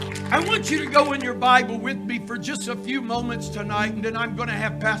I want you to go in your Bible with me for just a few moments tonight, and then I'm going to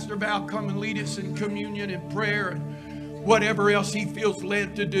have Pastor Val come and lead us in communion and prayer and whatever else he feels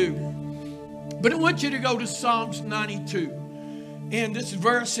led to do. But I want you to go to Psalms 92. And this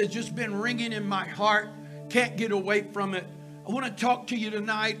verse has just been ringing in my heart. Can't get away from it. I want to talk to you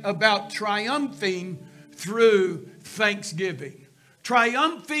tonight about triumphing through thanksgiving.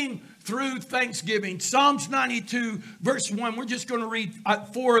 Triumphing through thanksgiving. Psalms 92 verse 1. We're just going to read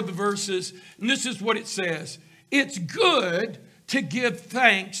 4 of the verses. And this is what it says. It's good to give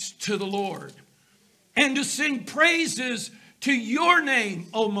thanks to the Lord and to sing praises to your name,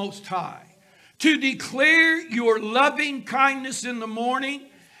 O Most High. To declare your loving kindness in the morning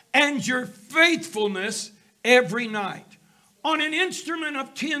and your faithfulness every night. On an instrument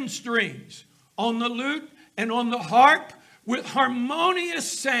of 10 strings, on the lute and on the harp with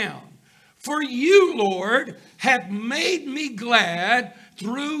harmonious sound. For you, Lord, have made me glad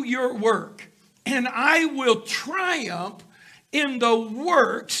through your work, and I will triumph in the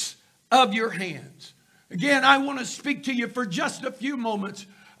works of your hands. Again, I want to speak to you for just a few moments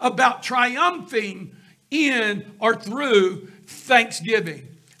about triumphing in or through thanksgiving.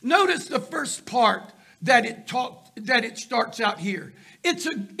 Notice the first part that it starts out here.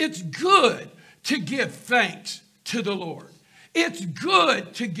 It's good to give thanks to the Lord. It's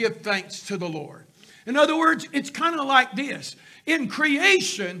good to give thanks to the Lord. In other words, it's kind of like this. In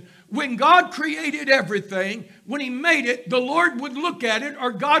creation, when God created everything, when he made it, the Lord would look at it,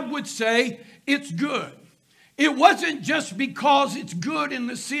 or God would say, it's good. It wasn't just because it's good in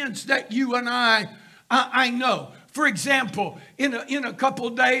the sense that you and I know. For example, in a couple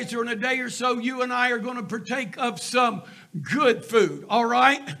of days or in a day or so, you and I are going to partake of some good food, all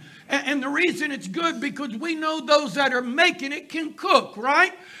right? And the reason it's good because we know those that are making it can cook,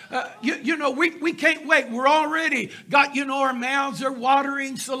 right? We can't wait. We're already got, our mouths are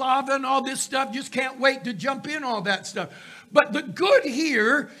watering, saliva and all this stuff. Just can't wait to jump in all that stuff. But the good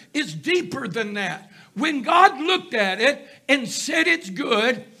here is deeper than that. When God looked at it and said it's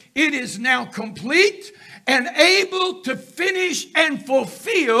good, it is now complete and able to finish and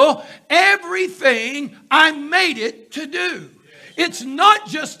fulfill everything I made it to do. It's not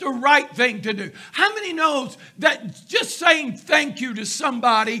just the right thing to do. How many knows that just saying thank you to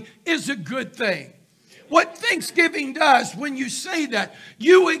somebody is a good thing? What Thanksgiving does when you say that,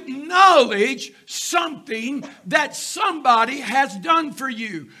 you acknowledge something that somebody has done for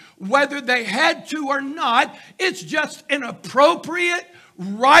you. Whether they had to or not, it's just an appropriate,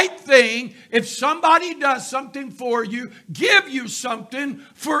 right thing. If somebody does something for you, give you something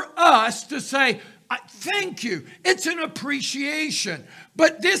for us to say, thank you. It's an appreciation.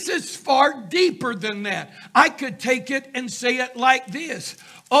 But this is far deeper than that. I could take it and say it like this.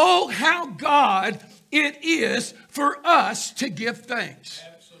 Oh, how God it is for us to give thanks.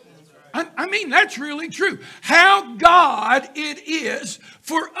 I mean, that's really true. How God it is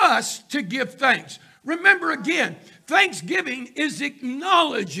for us to give thanks. Remember again, thanksgiving is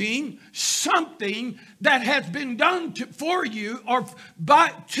acknowledging something that has been done for you or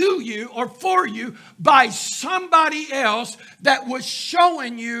for you by somebody else that was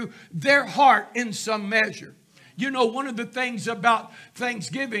showing you their heart in some measure. One of the things about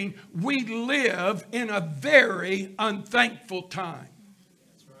Thanksgiving, we live in a very unthankful time.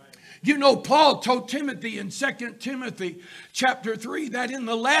 Paul told Timothy in 2 Timothy chapter 3 that in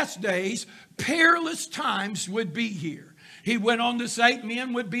the last days, perilous times would be here. He went on to say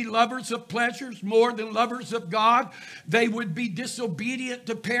men would be lovers of pleasures more than lovers of God. They would be disobedient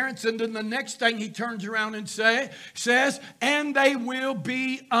to parents. And then the next thing he turns around and says, and they will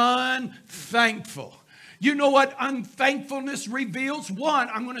be unthankful. You know what unthankfulness reveals? One,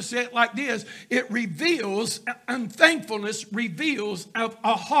 I'm going to say it like this. Unthankfulness reveals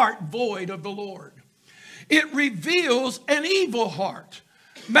a heart void of the Lord. It reveals an evil heart.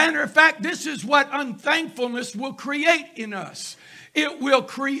 Matter of fact, this is what unthankfulness will create in us. It will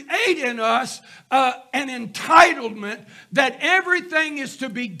create in us an entitlement that everything is to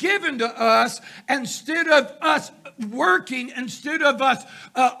be given to us instead of us working, instead of us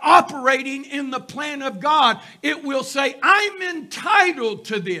operating in the plan of God. It will say, I'm entitled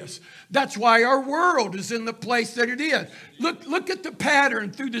to this. That's why our world is in the place that it is. Look at the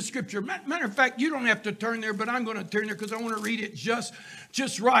pattern through the scripture. Matter of fact, you don't have to turn there, but I'm going to turn there because I want to read it just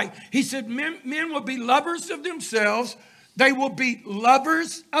right. He said, men will be lovers of themselves, They will be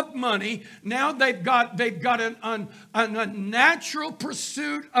lovers of money. Now they've got an unnatural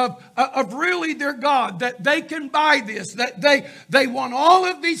pursuit of really their God, that they can buy this, that they want all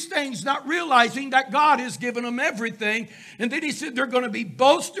of these things, not realizing that God has given them everything. And then he said they're going to be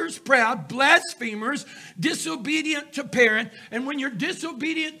boasters, proud, blasphemers, disobedient to parent. And when you're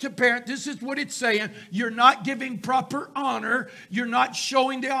disobedient to parent, this is what it's saying. You're not giving proper honor. You're not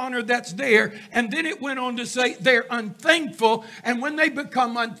showing the honor that's there. And then it went on to say they're unthankful. And when they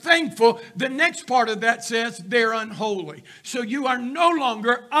become unthankful, the next part of that says they're unholy. So you are no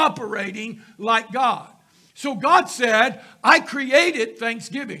longer operating like God. So God said, I created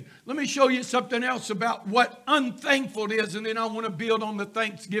thanksgiving. Let me show you something else about what unthankful is, and then I want to build on the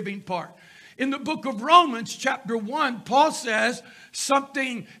thanksgiving part. In the book of Romans, chapter 1, Paul says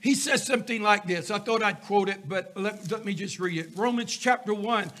something. He says something like this. I thought I'd quote it, but let me just read it. Romans chapter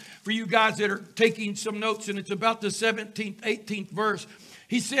 1, for you guys that are taking some notes, and it's about the 17th, 18th verse.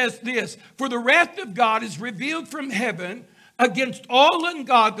 He says this, for the wrath of God is revealed from heaven against all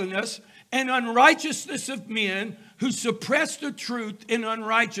ungodliness and unrighteousness of men who suppress the truth in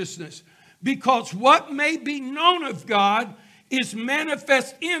unrighteousness. Because what may be known of God is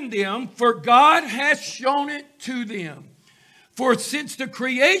manifest in them, for God has shown it to them. For since the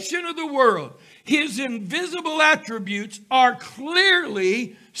creation of the world, his invisible attributes are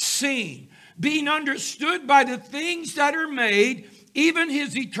clearly seen, being understood by the things that are made, even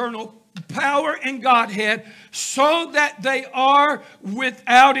his eternal power and Godhead, so that they are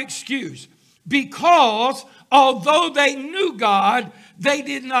without excuse. Because although they knew God, they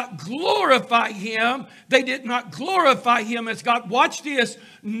did not glorify him. They did not glorify him as God. Watch this.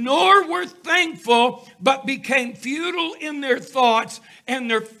 Nor were thankful, but became futile in their thoughts, and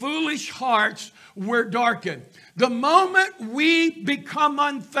their foolish hearts were darkened. The moment we become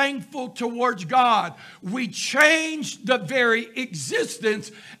unthankful towards God, we change the very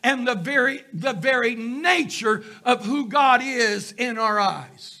existence and the very nature of who God is in our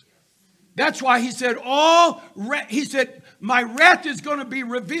eyes. That's why he said, my wrath is going to be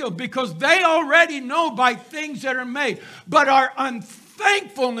revealed, because they already know by things that are made. But our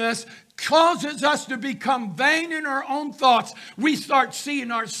unthankfulness causes us to become vain in our own thoughts. We start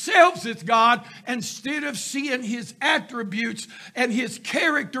seeing ourselves as God instead of seeing his attributes and his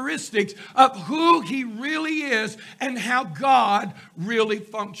characteristics of who he really is and how God really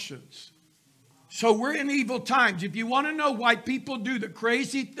functions. So we're in evil times. If you want to know why people do the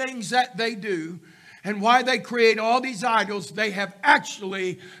crazy things that they do and why they create all these idols, they have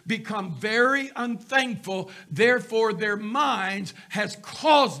actually become very unthankful. Therefore, their minds has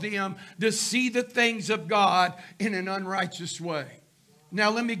caused them to see the things of God in an unrighteous way. Now,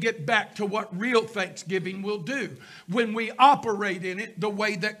 let me get back to what real thanksgiving will do when we operate in it the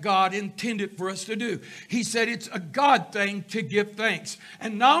way that God intended for us to do. He said it's a God thing to give thanks.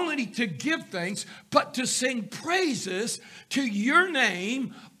 And not only to give thanks, but to sing praises to your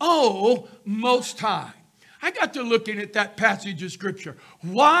name, O Most High. I got to looking at that passage of Scripture.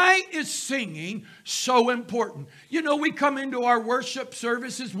 Why is singing so important? You know, we come into our worship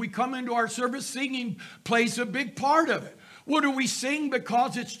services, we come into our service, singing plays a big part of it. What do we sing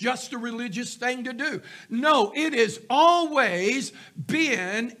because it's just a religious thing to do? No, it has always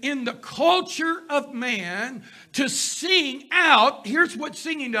been in the culture of man to sing out. Here's what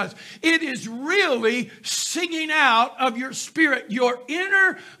singing does. It is really singing out of your spirit. Your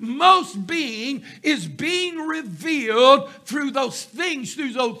innermost being is being revealed through those things,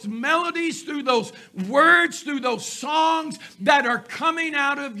 through those melodies, through those words, through those songs that are coming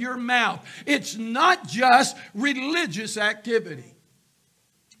out of your mouth. It's not just religious activity.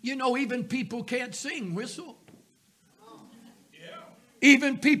 You know, even people can't sing, whistle.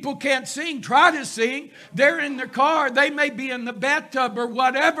 Even people can't sing, try to sing. They're in their car. They may be in the bathtub or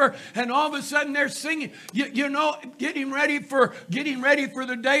whatever. And all of a sudden they're singing, you know, getting ready for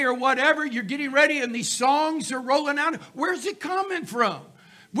the day or whatever. You're getting ready and these songs are rolling out. Where's it coming from?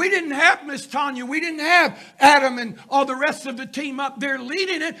 We didn't have Miss Tanya. We didn't have Adam and all the rest of the team up there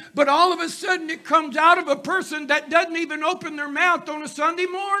leading it. But all of a sudden it comes out of a person that doesn't even open their mouth on a Sunday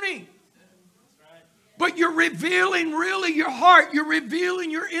morning. But you're revealing really your heart. You're revealing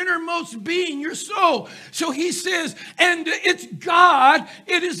your innermost being, your soul. So he says, and it's God.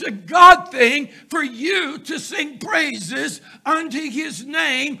 It is a God thing for you to sing praises unto his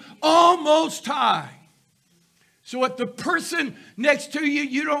name, Most High. So if the person next to you,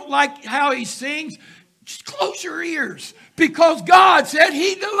 you don't like how he sings, just close your ears. Because God said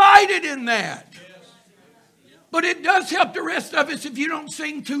he delighted in that. But it does help the rest of us if you don't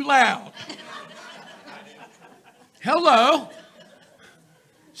sing too loud. Hello.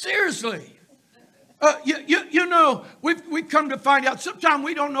 Seriously. You know, we've come to find out sometimes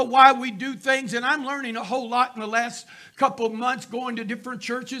we don't know why we do things, and I'm learning a whole lot in the last couple of months going to different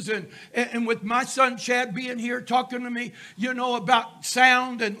churches and with my son Chad being here talking to me, you know, about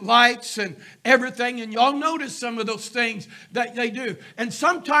sound and lights and everything, and y'all notice some of those things that they do. And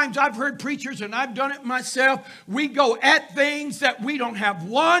sometimes I've heard preachers, and I've done it myself, we go at things that we don't have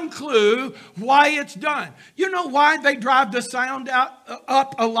one clue why it's done. You know why they drive the sound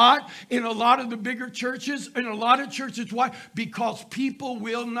up a lot in a lot of the bigger churches, in a lot of churches? Why? Because people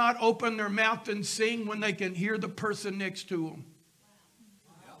will not open their mouth and sing when they can hear the person next to them.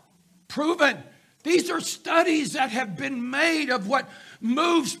 Proven. These are studies that have been made of what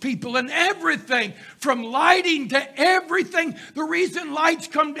moves people and everything from lighting to everything. The reason lights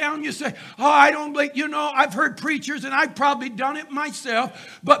come down, you say, oh, I don't believe, you know, I've heard preachers and I've probably done it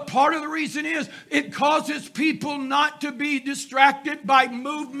myself, but part of the reason is it causes people not to be distracted by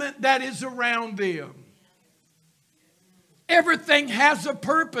movement that is around them. Everything has a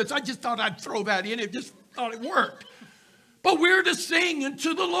purpose. I just thought I'd throw that in. It just thought it worked. But we're to sing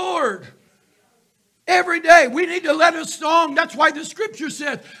unto the Lord. Every day we need to let a song. That's why the scripture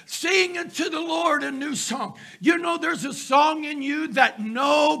says, sing unto the Lord a new song. You know, there's a song in you that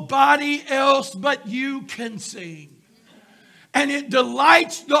nobody else but you can sing. And it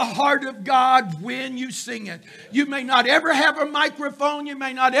delights the heart of God when you sing it. You may not ever have a microphone. You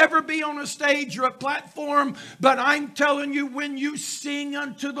may not ever be on a stage or a platform. But I'm telling you, when you sing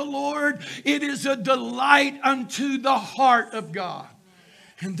unto the Lord, it is a delight unto the heart of God.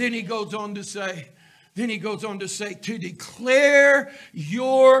 And then he goes on to say, to declare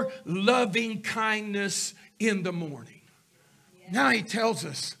your loving kindness in the morning. Now he tells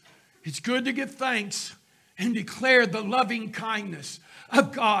us it's good to give thanks and declare the loving kindness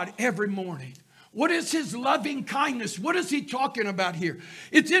of God every morning. What is his loving kindness? What is he talking about here?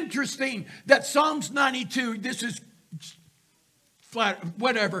 It's interesting that Psalms 92, this is flat,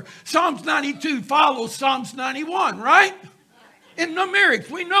 whatever. Psalms 92 follows Psalms 91, right? In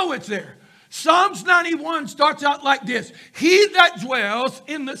numerics, we know it's there. Psalms 91 starts out like this. He that dwells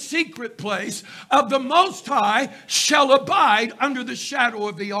in the secret place of the Most High shall abide under the shadow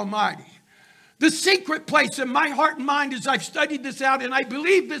of the Almighty. The secret place in my heart and mind, as I've studied this out, and I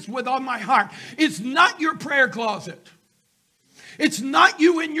believe this with all my heart, it's not your prayer closet. It's not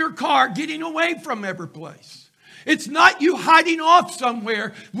you in your car getting away from every place. It's not you hiding off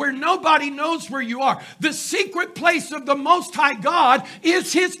somewhere where nobody knows where you are. The secret place of the Most High God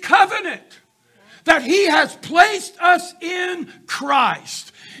is his covenant that he has placed us in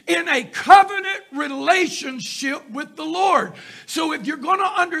Christ, in a covenant relationship with the Lord. So if you're going to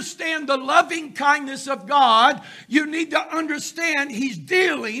understand the loving kindness of God, you need to understand he's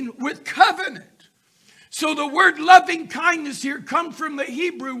dealing with covenant. So the word loving kindness here comes from the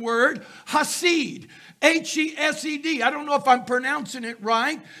Hebrew word hasid, H-E-S-E-D. I don't know if I'm pronouncing it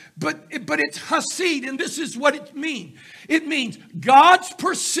right, but it's hasid, and this is what it means. It means God's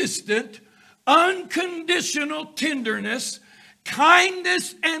persistent, unconditional tenderness,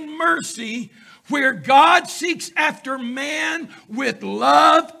 kindness, and mercy, where God seeks after man with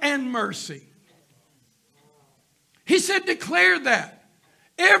love and mercy. He said, declare that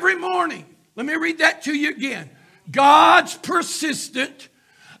every morning. Let me read that to you again. God's persistent,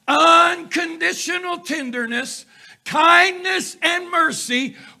 unconditional tenderness, kindness, and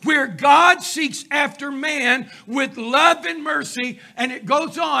mercy, where God seeks after man with love and mercy. And it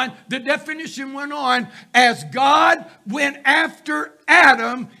goes on, the definition went on, as God went after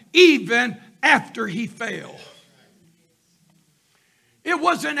Adam even after he fell. It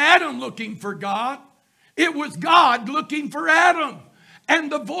wasn't Adam looking for God. It was God looking for Adam.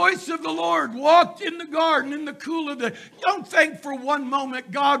 And the voice of the Lord walked in the garden in the cool of the day. Don't think for one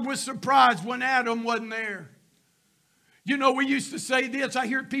moment God was surprised when Adam wasn't there. You know, we used to say this. I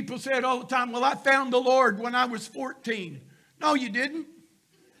hear people say it all the time. Well, I found the Lord when I was 14. No, you didn't.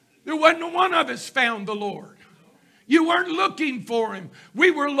 There wasn't one of us found the Lord. You weren't looking for him.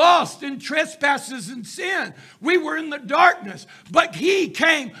 We were lost in trespasses and sin. We were in the darkness. But he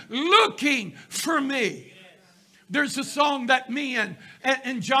came looking for me. There's a song that me and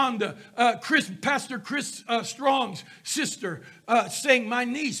Jonda, Pastor Chris Strong's sister, sang. My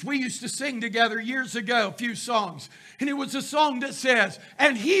niece, we used to sing together years ago, a few songs. And it was a song that says,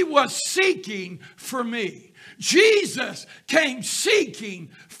 and he was seeking for me. Jesus came seeking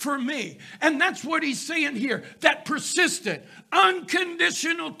for me. And that's what he's saying here. That persistent,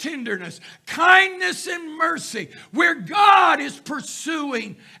 unconditional tenderness, kindness, and mercy, where God is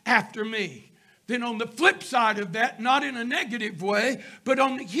pursuing after me. then on the flip side of that, not in a negative way, but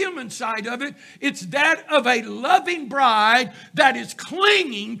on the human side of it, it's that of a loving bride that is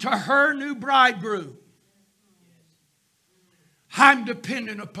clinging to her new bridegroom. I'm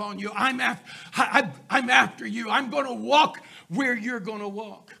dependent upon you. I'm after you. I'm going to walk where you're going to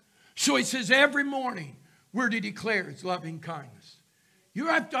walk. So he says every morning we're to declare his loving kindness. You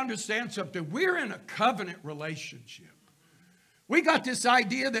have to understand something. We're in a covenant relationship. We got this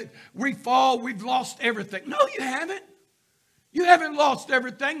idea that we fall, we've lost everything. No, you haven't. You haven't lost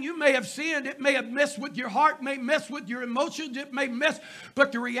everything. You may have sinned. It may have messed with your heart, may mess with your emotions. It may mess.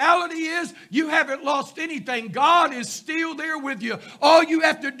 But the reality is you haven't lost anything. God is still there with you. All you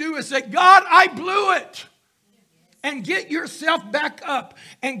have to do is say, God, I blew it. And get yourself back up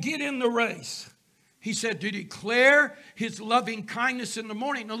and get in the race. He said to declare his loving kindness in the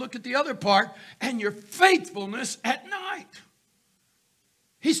morning. Now look at the other part. And your faithfulness at night.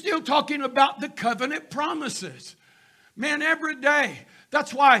 He's still talking about the covenant promises. Man, every day.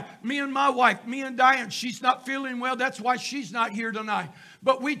 That's why me and my wife, me and Diane, she's not feeling well. That's why she's not here tonight.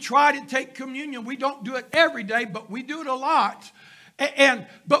 But we try to take communion. We don't do it every day, but we do it a lot.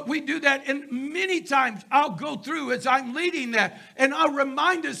 But we do that, and many times I'll go through as I'm leading that, and I'll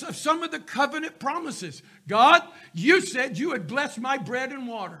remind us of some of the covenant promises. God, you said you would bless my bread and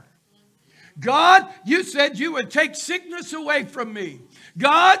water. God, you said you would take sickness away from me.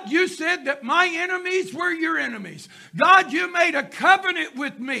 God, you said that my enemies were your enemies. God, you made a covenant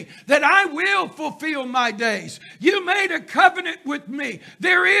with me that I will fulfill my days. You made a covenant with me.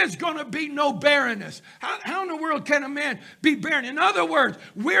 There is going to be no barrenness. How in the world can a man be barren? In other words,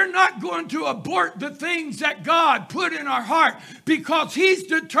 we're not going to abort the things that God put in our heart because he's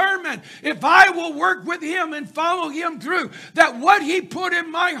determined if I will work with him and follow him through, that what he put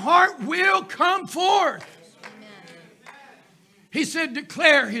in my heart will come forth. He said,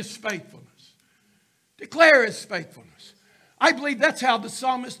 declare his faithfulness. Declare his faithfulness. I believe that's how the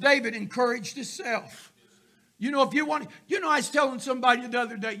psalmist David encouraged himself. You know, if you want, I was telling somebody the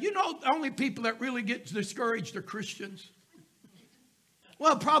other day, the only people that really get discouraged are Christians.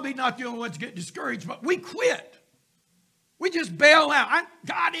 Well, probably not the only ones get discouraged, but we quit. We just bail out.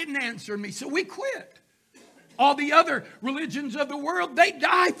 God didn't answer me, so we quit. All the other religions of the world, they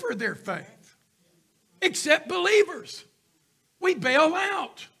die for their faith, except believers. We bail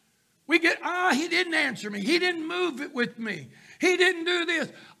out. We get, he didn't answer me. He didn't move it with me. He didn't do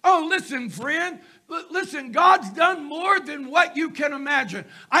this. Oh, listen, friend. Listen, God's done more than what you can imagine.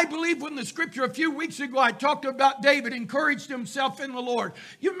 I believe when the scripture a few weeks ago, I talked about David encouraged himself in the Lord.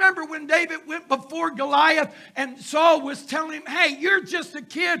 You remember when David went before Goliath and Saul was telling him, hey, you're just a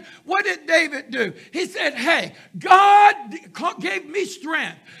kid. What did David do? He said, hey, God gave me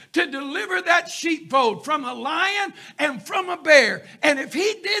strength to deliver that sheepfold from a lion and from a bear. And if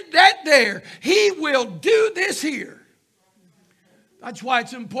he did that there, he will do this here. That's why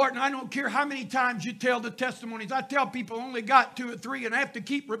it's important. I don't care how many times you tell the testimonies. I tell people only got 2 or 3 and I have to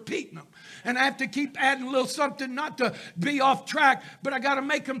keep repeating them. And I have to keep adding a little something not to be off track. But I got to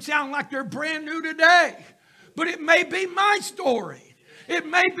make them sound like they're brand new today. But it may be my story. It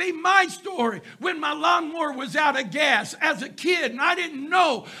may be my story when my lawnmower was out of gas as a kid and I didn't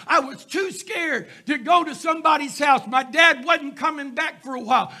know. I was too scared to go to somebody's house. My dad wasn't coming back for a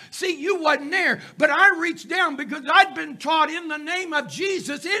while. See, you wasn't there, but I reached down because I'd been taught in the name of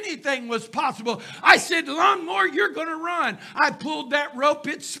Jesus anything was possible. I said, lawnmower, you're going to run. I pulled that rope,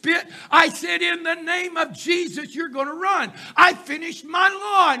 it spit. I said, in the name of Jesus, you're going to run. I finished my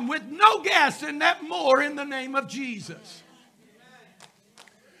lawn with no gas in that mower in the name of Jesus.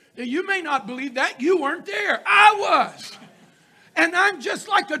 Now, you may not believe that. You weren't there. I was. And I'm just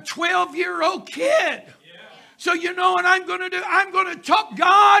like a 12-year-old kid. So you know what I'm going to do? I'm going to talk,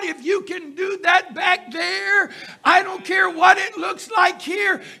 God, if you can do that back there, I don't care what it looks like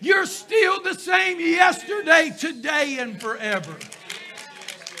here. You're still the same yesterday, today, and forever.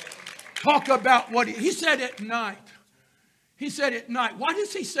 Talk about what he said at night. He said at night. Why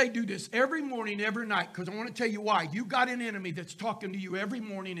does he say do this? Every morning, every night. Because I want to tell you why. You got an enemy that's talking to you every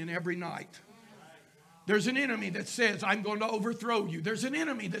morning and every night. There's an enemy that says, I'm going to overthrow you. There's an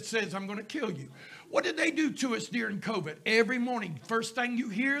enemy that says, I'm going to kill you. What did they do to us during COVID? Every morning, first thing you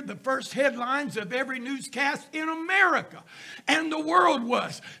hear, the first headlines of every newscast in America and the world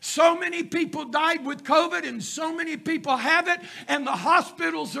was, so many people died with COVID and so many people have it and the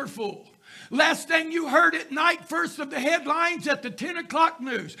hospitals are full. Last thing you heard at night, first of the headlines at the 10 o'clock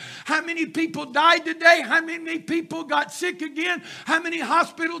news. How many people died today? How many people got sick again? How many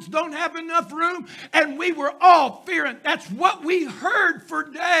hospitals don't have enough room? And we were all fearing. That's what we heard for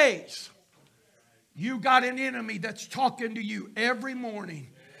days. You got an enemy that's talking to you every morning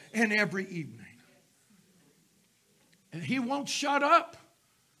and every evening. And He won't shut up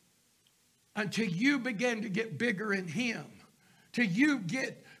until you begin to get bigger in Him, till you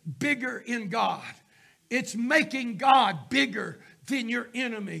get bigger in God. It's making God bigger than your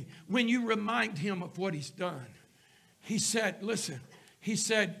enemy when you remind Him of what He's done. He said, listen, He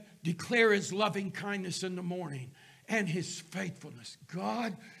said, declare His loving kindness in the morning and His faithfulness.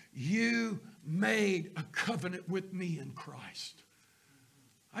 God, you made a covenant with me in Christ.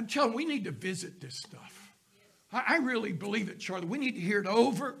 I'm telling you, we need to visit this stuff. I really believe it, Charlie. We need to hear it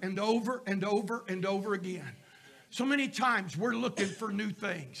over and over and over and over again. So many times we're looking for new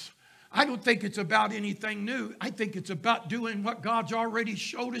things. I don't think it's about anything new. I think it's about doing what God's already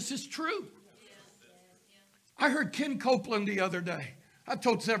showed us is true. I heard Ken Copeland the other day. I've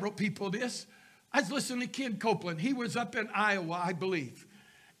told several people this. I was listening to Ken Copeland. He was up in Iowa, I believe.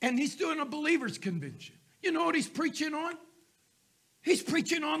 And he's doing a believers convention. You know what he's preaching on? He's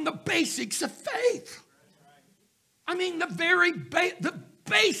preaching on the basics of faith. I mean, the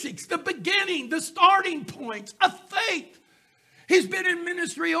basics, the beginning, the starting points of faith. He's been in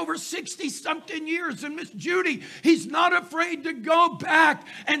ministry over 60-something years. And Miss Judy, he's not afraid to go back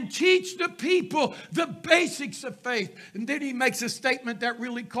and teach the people the basics of faith. And then he makes a statement that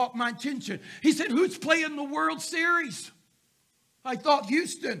really caught my attention. He said, who's playing the World Series? I thought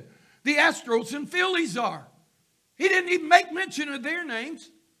Houston, the Astros and Phillies are. He didn't even make mention of their names.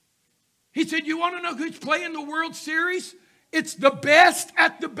 He said, you want to know who's playing the World Series? It's the best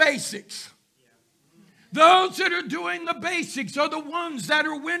at the basics. Those that are doing the basics are the ones that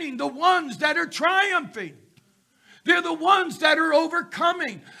are winning, the ones that are triumphing. They're the ones that are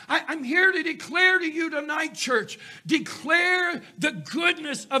overcoming. I'm here to declare to you tonight, church, declare the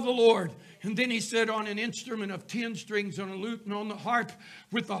goodness of the Lord. And then he said, on an instrument of 10 strings, on a lute and on the harp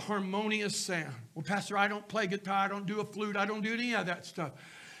with a harmonious sound. Well, Pastor, I don't play guitar, I don't do a flute, I don't do any of that stuff.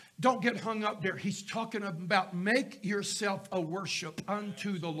 Don't get hung up there. He's talking about make yourself a worship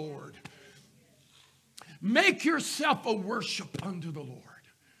unto the Lord. Make yourself a worship unto the Lord.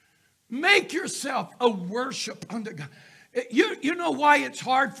 Make yourself a worship unto God. You know why it's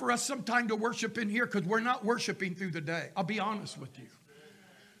hard for us sometimes to worship in here? Because we're not worshiping through the day. I'll be honest with you.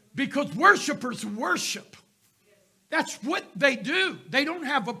 Because worshipers worship. That's what they do. They don't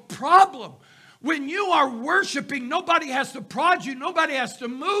have a problem. When you are worshiping, nobody has to prod you. Nobody has to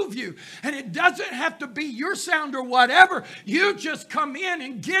move you. And it doesn't have to be your sound or whatever. You just come in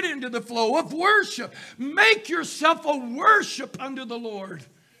and get into the flow of worship. Make yourself a worship unto the Lord.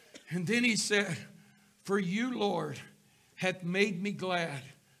 And then he said, for you, Lord, hath made me glad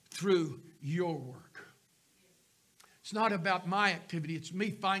through your work. It's not about my activity. It's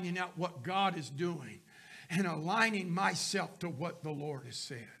me finding out what God is doing and aligning myself to what the Lord has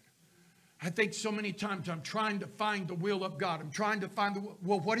said. I think so many times I'm trying to find the will of God. I'm trying to find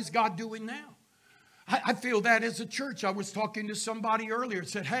what is God doing now? I feel that as a church. I was talking to somebody earlier and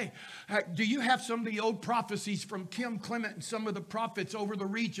said, hey, do you have some of the old prophecies from Kim Clement and some of the prophets over the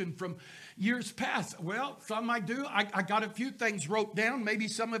region from years past? Well, some I do. I got a few things wrote down. Maybe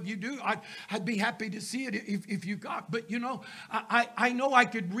some of you do. I'd be happy to see it if you got. But, you know, I know I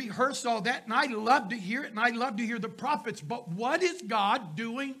could rehearse all that, and I love to hear it, and I love to hear the prophets. But what is God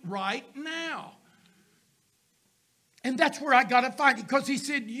doing right now? And that's where I got to find it, because he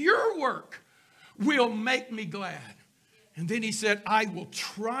said, your work will make me glad. And then he said, I will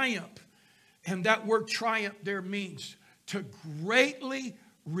triumph. And that word triumph there means to greatly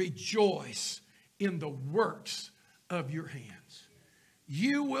rejoice in the works of your hands.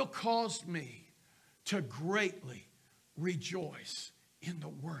 You will cause me to greatly rejoice in the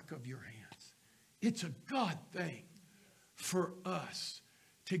work of your hands. It's a God thing for us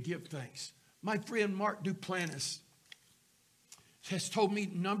to give thanks. My friend Mark Duplantis has told me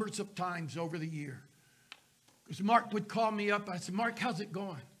numbers of times over the year. Because Mark would call me up. I said, Mark, how's it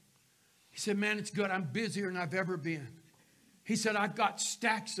going? He said, man, it's good. I'm busier than I've ever been. He said, I've got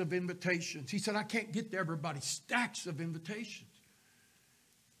stacks of invitations. He said, I can't get to everybody. Stacks of invitations.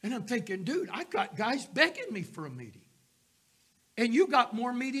 And I'm thinking, dude, I've got guys begging me for a meeting. And you got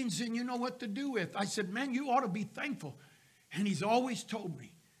more meetings than you know what to do with. I said, man, you ought to be thankful. And he's always told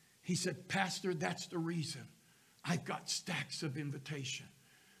me, he said, Pastor, that's the reason I've got stacks of invitation,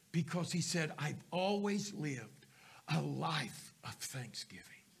 because he said, I've always lived a life of thanksgiving.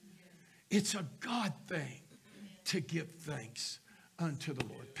 It's a God thing to give thanks unto the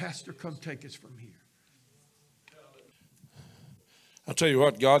Lord. Pastor, come take us from here. I'll tell you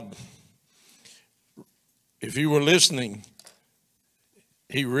what, God, if you were listening,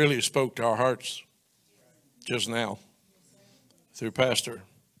 he really spoke to our hearts just now through Pastor.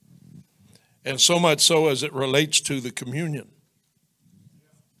 And so much so as it relates to the communion.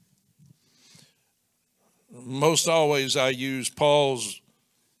 most always I use Paul's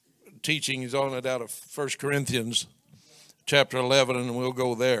teaching. He's on it out of 1 Corinthians chapter 11, and we'll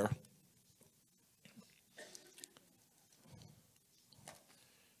go there.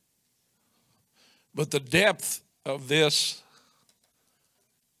 But the depth of this,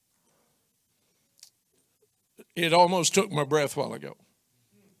 it almost took my breath a while ago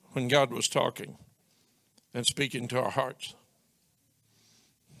when God was talking and speaking to our hearts.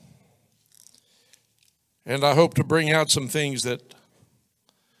 And I hope to bring out some things that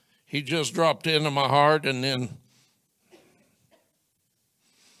he just dropped into my heart, and then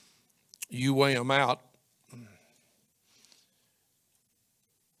you weigh them out.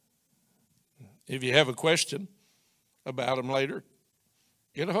 If you have a question about them later,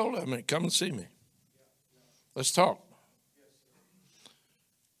 get a hold of me. Come and see me. Let's talk.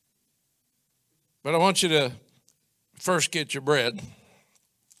 But I want you to first get your bread.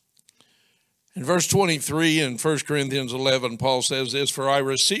 In verse 23 in 1 Corinthians 11, Paul says this, "For I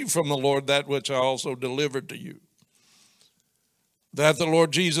received from the Lord that which I also delivered to you, that the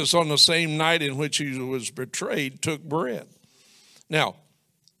Lord Jesus on the same night in which he was betrayed took bread." Now,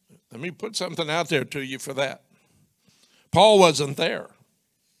 let me put something out there to you for that. Paul wasn't there.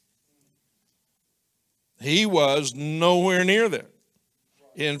 He was nowhere near there.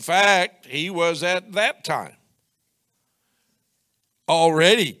 In fact, he was at that time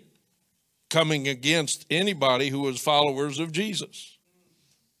already coming against anybody who was followers of Jesus.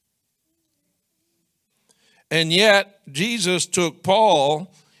 And yet, Jesus took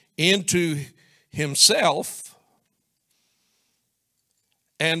Paul into himself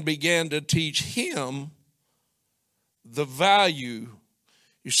and began to teach him the value.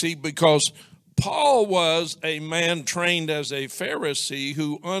 You see, because Paul was a man trained as a Pharisee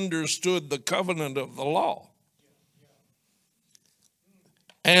who understood the covenant of the law.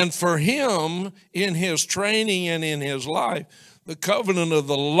 And for him, in his training and in his life, the covenant of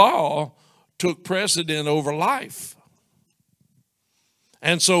the law took precedent over life.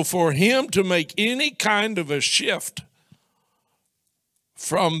 And so for him to make any kind of a shift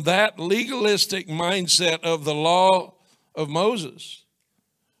from that legalistic mindset of the law of Moses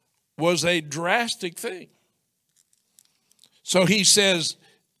was a drastic thing. So he says,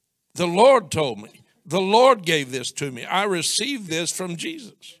 the Lord told me. The Lord gave this to me. I received this from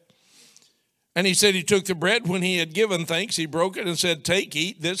Jesus. And he said he took the bread. When he had given thanks, he broke it and said, "Take,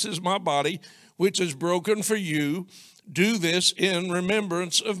 eat. This is my body, which is broken for you. Do this in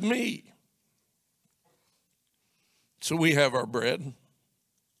remembrance of me." So we have our bread.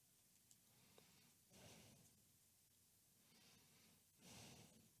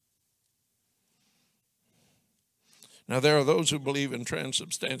 Now, there are those who believe in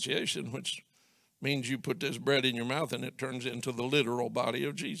transubstantiation, which means you put this bread in your mouth and it turns into the literal body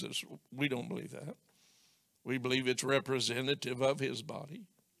of Jesus. We don't believe that. We believe it's representative of his body.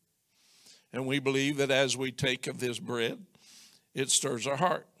 And we believe that as we take of this bread, it stirs our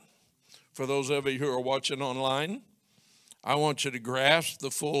heart. For those of you who are watching online, I want you to grasp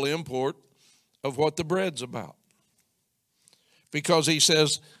the full import of what the bread's about. Because he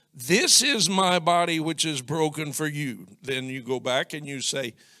says, "This is my body which is broken for you." Then you go back and you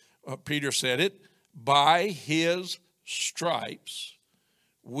say, Peter said it, "By his stripes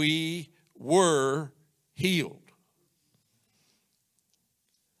we were healed."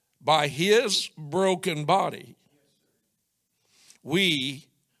 By his broken body we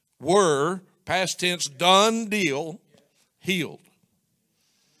were, past tense, done deal, healed.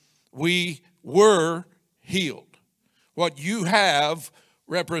 We were healed. What you have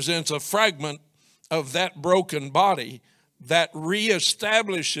represents a fragment of that broken body that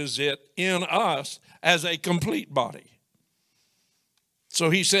reestablishes it in us as a complete body. So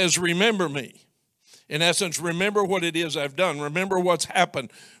he says, remember me. In essence, remember what it is I've done. Remember what's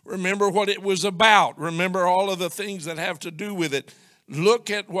happened. Remember what it was about. Remember all of the things that have to do with it. Look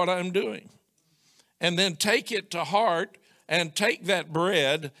at what I'm doing. And then take it to heart and take that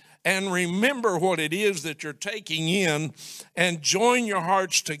bread and remember what it is that you're taking in and join your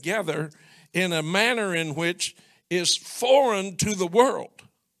hearts together in a manner in which is foreign to the world.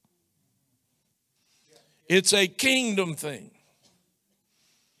 It's a kingdom thing.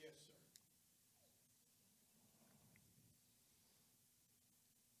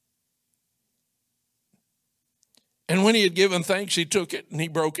 And when he had given thanks, he took it and he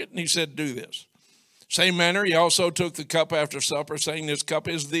broke it and he said, "Do this." Same manner, he also took the cup after supper, saying, "This cup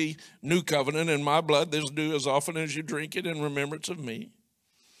is the new covenant in my blood. This do as often as you drink it in remembrance of me.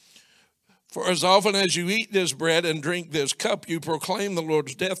 For as often as you eat this bread and drink this cup, you proclaim the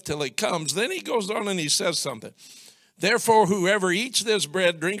Lord's death till he comes." Then he goes on and he says something. Therefore, whoever eats this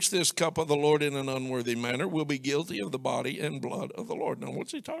bread, drinks this cup of the Lord in an unworthy manner will be guilty of the body and blood of the Lord. Now,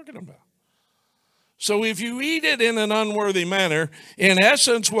 what's he talking about? So if you eat it in an unworthy manner, in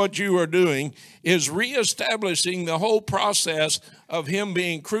essence, what you are doing is reestablishing the whole process of him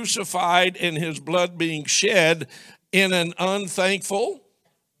being crucified and his blood being shed in an unthankful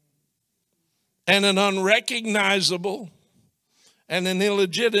and an unrecognizable and an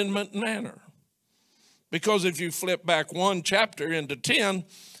illegitimate manner. Because if you flip back one chapter into 10,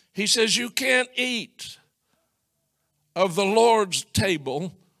 he says you can't eat of the Lord's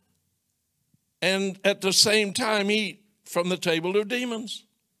table and at the same time eat from the table of demons.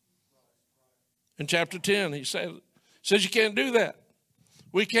 In chapter 10, he says you can't do that.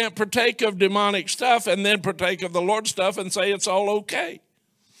 We can't partake of demonic stuff and then partake of the Lord's stuff and say it's all okay.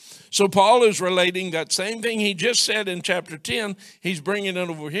 So Paul is relating that same thing he just said in chapter 10. He's bringing it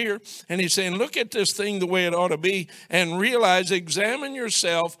over here, and he's saying, look at this thing the way it ought to be and realize, examine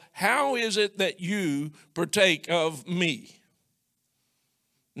yourself. How is it that you partake of me?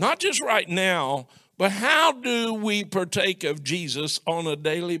 Not just right now, but how do we partake of Jesus on a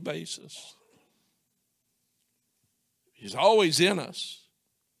daily basis? He's always in us.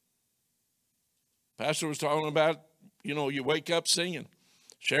 Pastor was talking about, you wake up singing.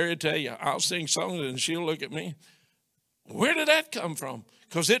 Sherry will tell you, I'll sing songs and she'll look at me. Where did that come from?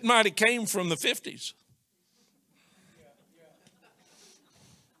 Because it might have came from the 50s.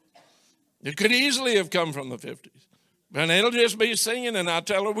 It could easily have come from the 50s. And it'll just be singing, and I'll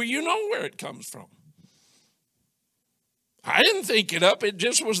tell her, well, you know where it comes from. I didn't think it up. It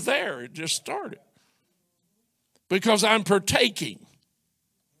just was there. It just started. Because I'm partaking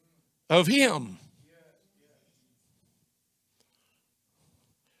of him.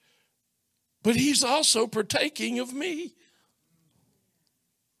 But he's also partaking of me.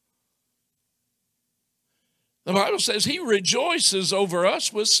 The Bible says he rejoices over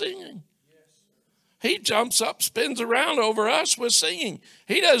us with singing. He jumps up, spins around over us with singing.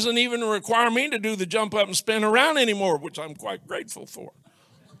 He doesn't even require me to do the jump up and spin around anymore, which I'm quite grateful for.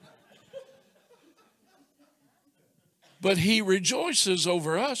 But he rejoices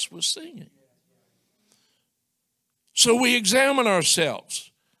over us with singing. So we examine ourselves.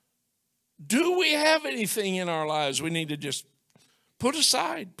 Do we have anything in our lives we need to just put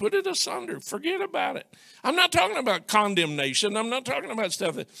aside, put it asunder, forget about it? I'm not talking about condemnation. I'm not talking about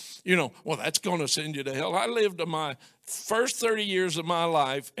stuff that, well, that's going to send you to hell. I lived my first 30 years of my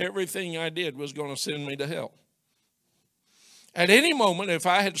life, everything I did was going to send me to hell. At any moment, if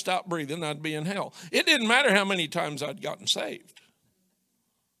I had stopped breathing, I'd be in hell. It didn't matter how many times I'd gotten saved.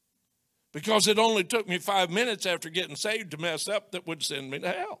 Because it only took me 5 minutes after getting saved to mess up that would send me to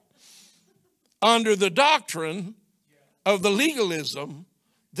hell. Under the doctrine of the legalism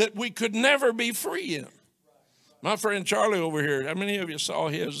that we could never be free in. My friend Charlie over here, how many of you saw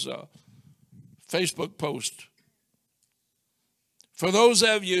his Facebook post? For those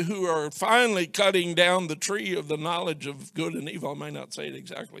of you who are finally cutting down the tree of the knowledge of good and evil, I may not say it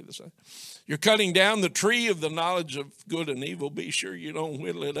exactly the same. You're cutting down the tree of the knowledge of good and evil. Be sure you don't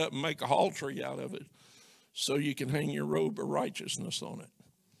whittle it up and make a hall tree out of it so you can hang your robe of righteousness on it.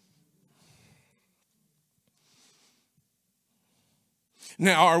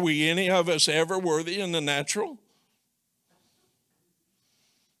 Now, are we any of us ever worthy in the natural?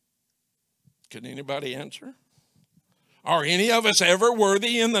 Can anybody answer? Are any of us ever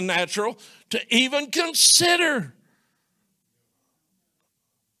worthy in the natural to even consider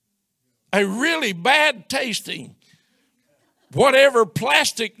a really bad tasting, whatever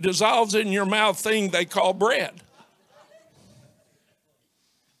plastic dissolves in your mouth thing they call bread?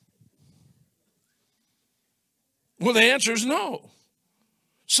 Well, the answer is no.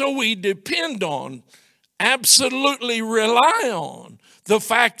 So we depend on, absolutely rely on the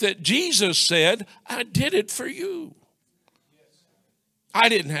fact that Jesus said, I did it for you. I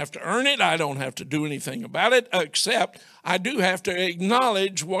didn't have to earn it. I don't have to do anything about it, except I do have to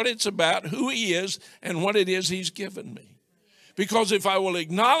acknowledge what it's about, who he is, and what it is he's given me. Because if I will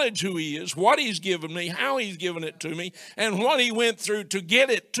acknowledge who he is, what he's given me, how he's given it to me, and what he went through to get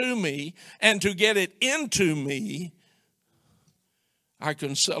it to me and to get it into me, I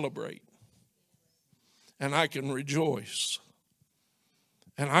can celebrate, and I can rejoice,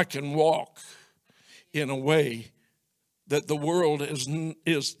 and I can walk in a way that the world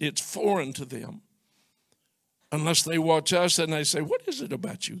it's foreign to them, unless they watch us and they say, what is it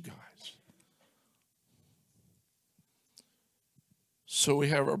about you guys? So we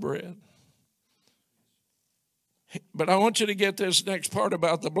have our bread. But I want you to get this next part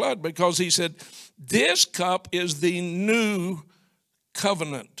about the blood, because he said, this cup is the new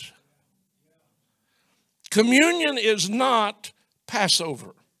covenant. Communion is not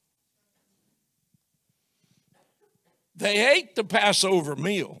Passover. They ate the Passover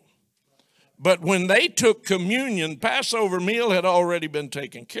meal, but when they took communion, Passover meal had already been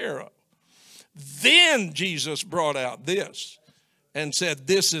taken care of. Then Jesus brought out this and said,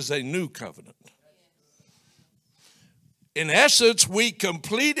 this is a new covenant. In essence, we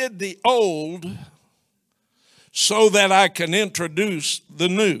completed the old so that I can introduce the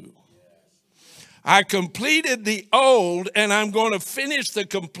new. I completed the old, and I'm going to finish the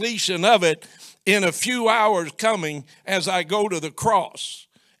completion of it in a few hours coming as I go to the cross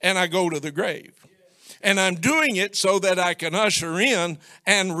and I go to the grave. And I'm doing it so that I can usher in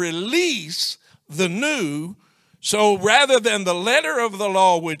and release the new. So rather than the letter of the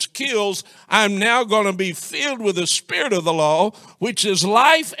law which kills, I'm now going to be filled with the spirit of the law, which is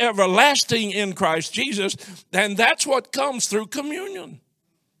life everlasting in Christ Jesus. And that's what comes through communion.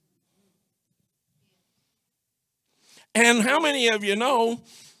 And how many of you know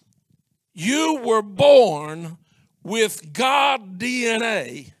you were born with God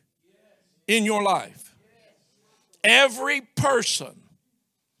DNA in your life? Every person.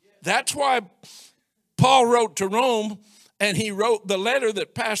 That's why Paul wrote to Rome, and he wrote the letter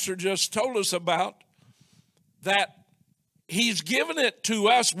that Pastor just told us about, that he's given it to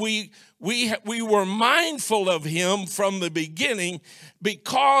us. We were mindful of him from the beginning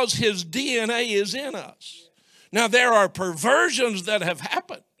because his DNA is in us. Now, there are perversions that have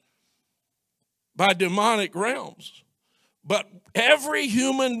happened by demonic realms, but every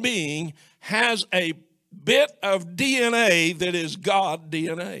human being has a bit of DNA that is God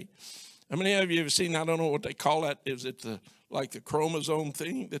DNA. How many of you have seen, I don't know what they call that, is it like the chromosome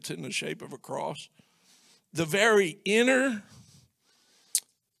thing that's in the shape of a cross? The very inner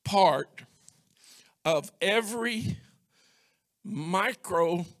part of every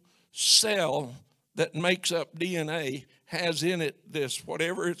micro cell that makes up DNA has in it this,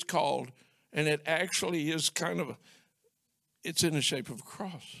 whatever it's called, and it actually is it's in the shape of a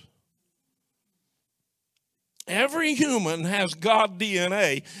cross. Every human has God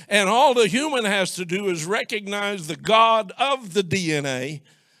DNA, and all the human has to do is recognize the God of the DNA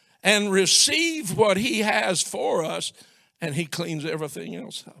and receive what he has for us, and he cleans everything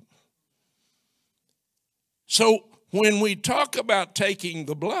else up. So when we talk about taking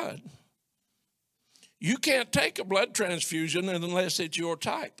the blood, you can't take a blood transfusion unless it's your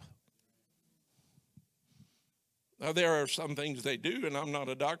type. Now, there are some things they do, and I'm not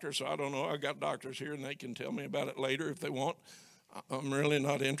a doctor, so I don't know. I got doctors here, and they can tell me about it later if they want. I'm really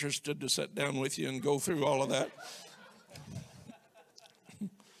not interested to sit down with you and go through all of that.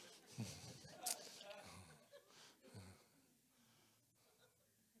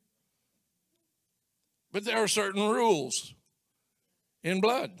 But there are certain rules in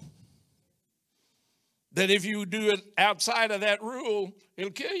blood that if you do it outside of that rule,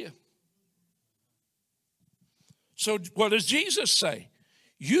 it'll kill you. So what does Jesus say?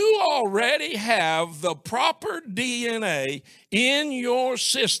 You already have the proper DNA in your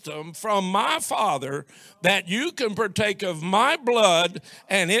system from my Father that you can partake of my blood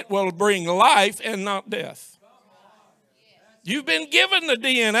and it will bring life and not death. You've been given the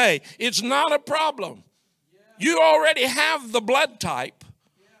DNA. It's not a problem. You already have the blood type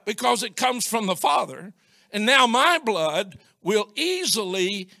because it comes from the Father. And now my blood will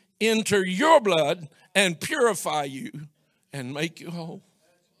easily enter your blood and purify you and make you whole.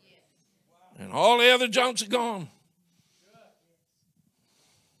 And all the other junk's gone.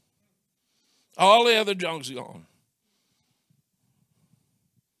 All the other junk's gone.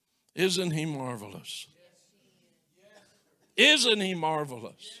 Isn't he marvelous? Isn't he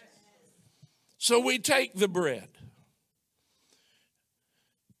marvelous? So we take the bread.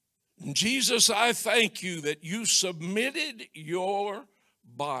 Jesus, I thank you that you submitted your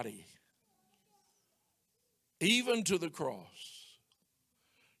body, even to the cross,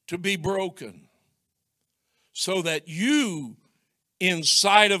 to be broken, so that you,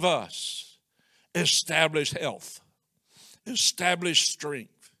 inside of us, establish health, establish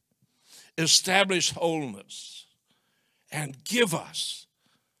strength, establish wholeness, and give us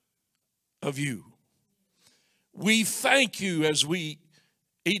of you. We thank you as we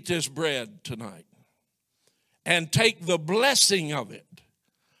eat this bread tonight and take the blessing of it,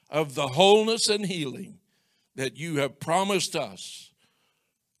 of the wholeness and healing that you have promised us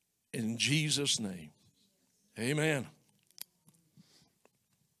in Jesus' name. Amen.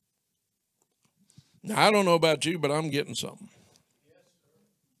 Now, I don't know about you, but I'm getting something.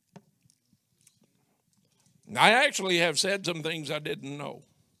 I actually have said some things I didn't know.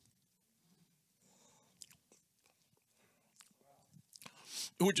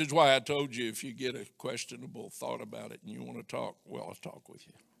 Which is why I told you if you get a questionable thought about it and you want to talk, well, I'll talk with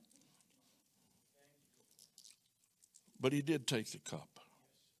you. But he did take the cup.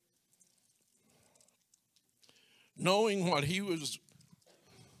 Knowing what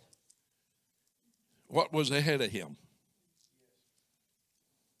was ahead of him.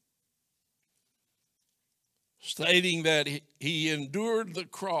 Stating that he endured the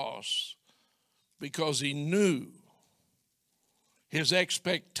cross because he knew his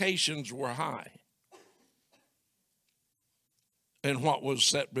expectations were high and what was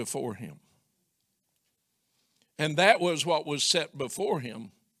set before him. And that was what was set before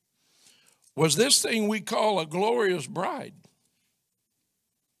him, was this thing we call a glorious bride.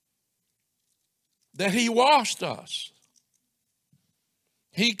 That he washed us.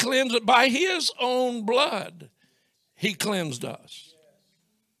 He cleansed it by his own blood. He cleansed us.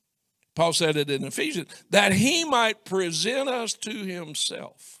 Paul said it in Ephesians, that he might present us to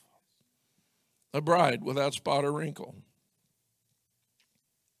himself, a bride without spot or wrinkle.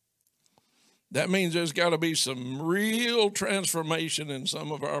 That means there's got to be some real transformation in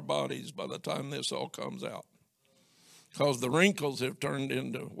some of our bodies by the time this all comes out, because the wrinkles have turned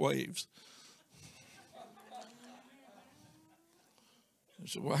into waves. I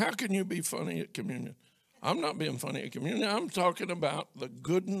said, well, how can you be funny at communion? I'm not being funny at communion. I'm talking about the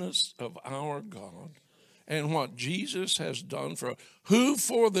goodness of our God and what Jesus has done for us, who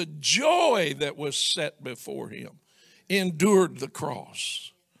for the joy that was set before him endured the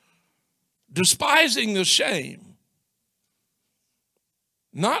cross, despising the shame,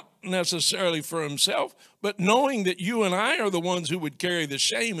 not necessarily for himself, but knowing that you and I are the ones who would carry the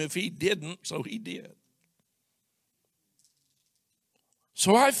shame if he didn't, so he did.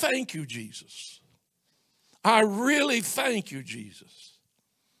 So I thank you, Jesus. I really thank you, Jesus,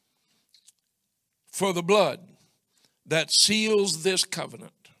 for the blood that seals this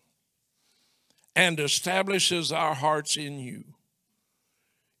covenant and establishes our hearts in you.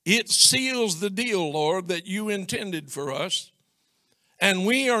 It seals the deal, Lord, that you intended for us, and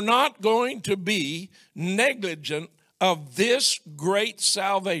we are not going to be negligent of this great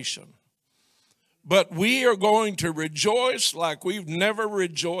salvation. But we are going to rejoice like we've never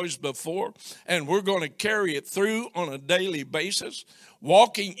rejoiced before, and we're going to carry it through on a daily basis,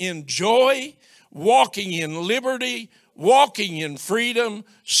 walking in joy, walking in liberty, walking in freedom,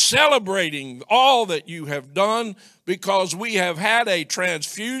 celebrating all that you have done, because we have had a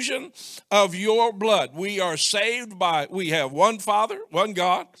transfusion of your blood. We are saved we have one Father, one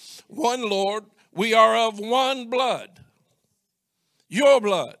God, one Lord. We are of one blood, your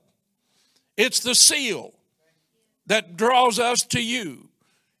blood. It's the seal that draws us to you.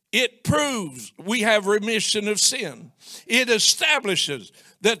 It proves we have remission of sin. It establishes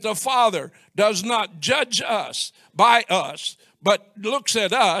that the Father does not judge us by us, but looks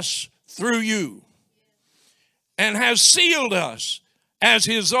at us through you, and has sealed us as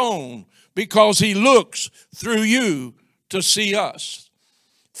his own because he looks through you to see us.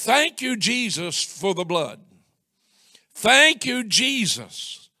 Thank you, Jesus, for the blood. Thank you,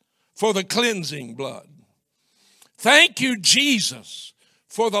 Jesus, for the cleansing blood. Thank you, Jesus,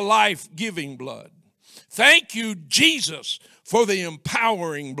 for the life-giving blood. Thank you, Jesus, for the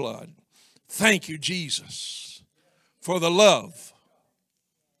empowering blood. Thank you, Jesus, for the love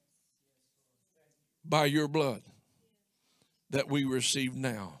by your blood that we receive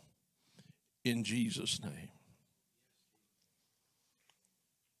now, in Jesus' name.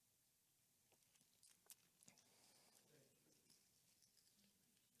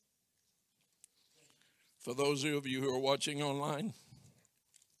 For those of you who are watching online,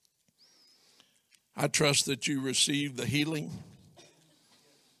 I trust that you received the healing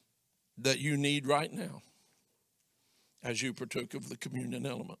that you need right now as you partook of the communion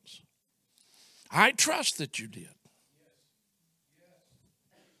elements. I trust that you did.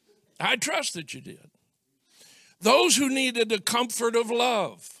 I trust that you did. Those who needed the comfort of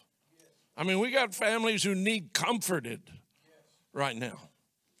love. I mean, we got families who need comforted right now.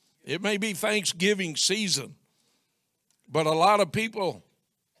 It may be Thanksgiving season, but a lot of people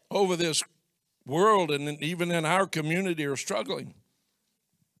over this world and even in our community are struggling,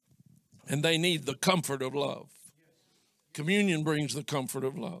 and they need the comfort of love. Communion brings the comfort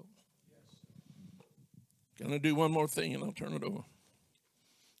of love. Going to do one more thing and I'll turn it over.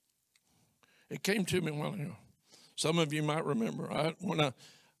 It came to me a while ago. Some of you might remember. When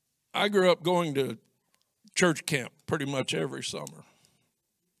I grew up going to church camp pretty much every summer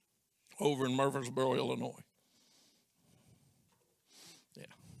over in Murfreesboro, Illinois. Yeah.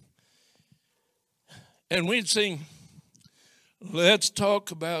 And we'd sing, let's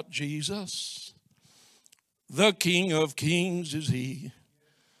talk about Jesus. The King of Kings is he.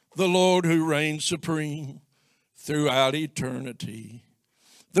 the Lord who reigns supreme throughout eternity.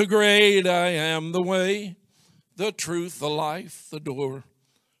 The great I am, the way, the truth, the life, the door.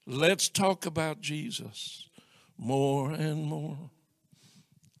 Let's talk about Jesus more and more.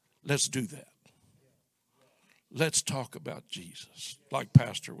 Let's do that. Let's talk about Jesus, like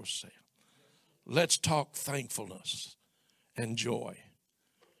Pastor was saying. Let's talk thankfulness and joy.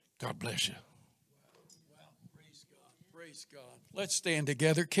 God bless you. Praise God. Praise God. Let's stand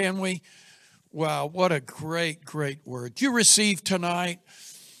together, can we? Wow, what a great, great word. You received tonight.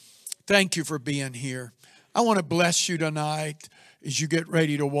 Thank you for being here. I want to bless you tonight as you get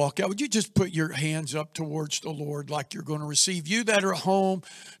ready to walk out. Would you just put your hands up towards the Lord like you're going to receive? You that are home,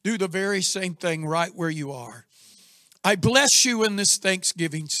 do the very same thing right where you are. I bless you in this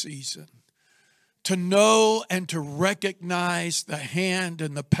Thanksgiving season to know and to recognize the hand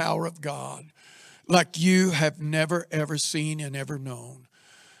and the power of God like you have never, ever seen and ever known.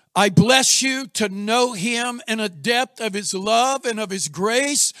 I bless you to know Him in a depth of His love and of His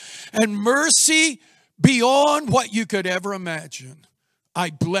grace and mercy beyond what you could ever imagine. I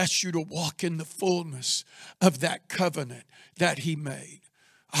bless you to walk in the fullness of that covenant that He made.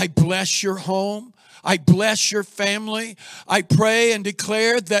 I bless your home. I bless your family. I pray and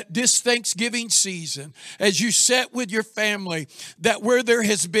declare that this Thanksgiving season, as you sit with your family, that where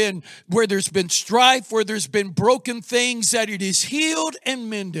there's been strife, where there's been broken things, that it is healed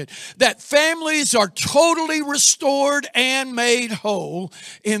and mended, that families are totally restored and made whole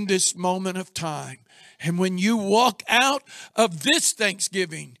in this moment of time. And when you walk out of this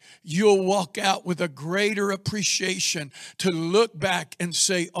Thanksgiving, you'll walk out with a greater appreciation to look back and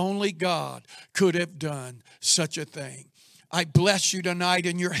say, only God could have done such a thing. I bless you tonight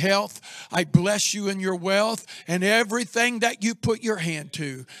in your health. I bless you in your wealth, and everything that you put your hand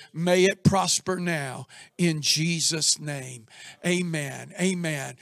to, may it prosper now in Jesus' name. Amen. Amen.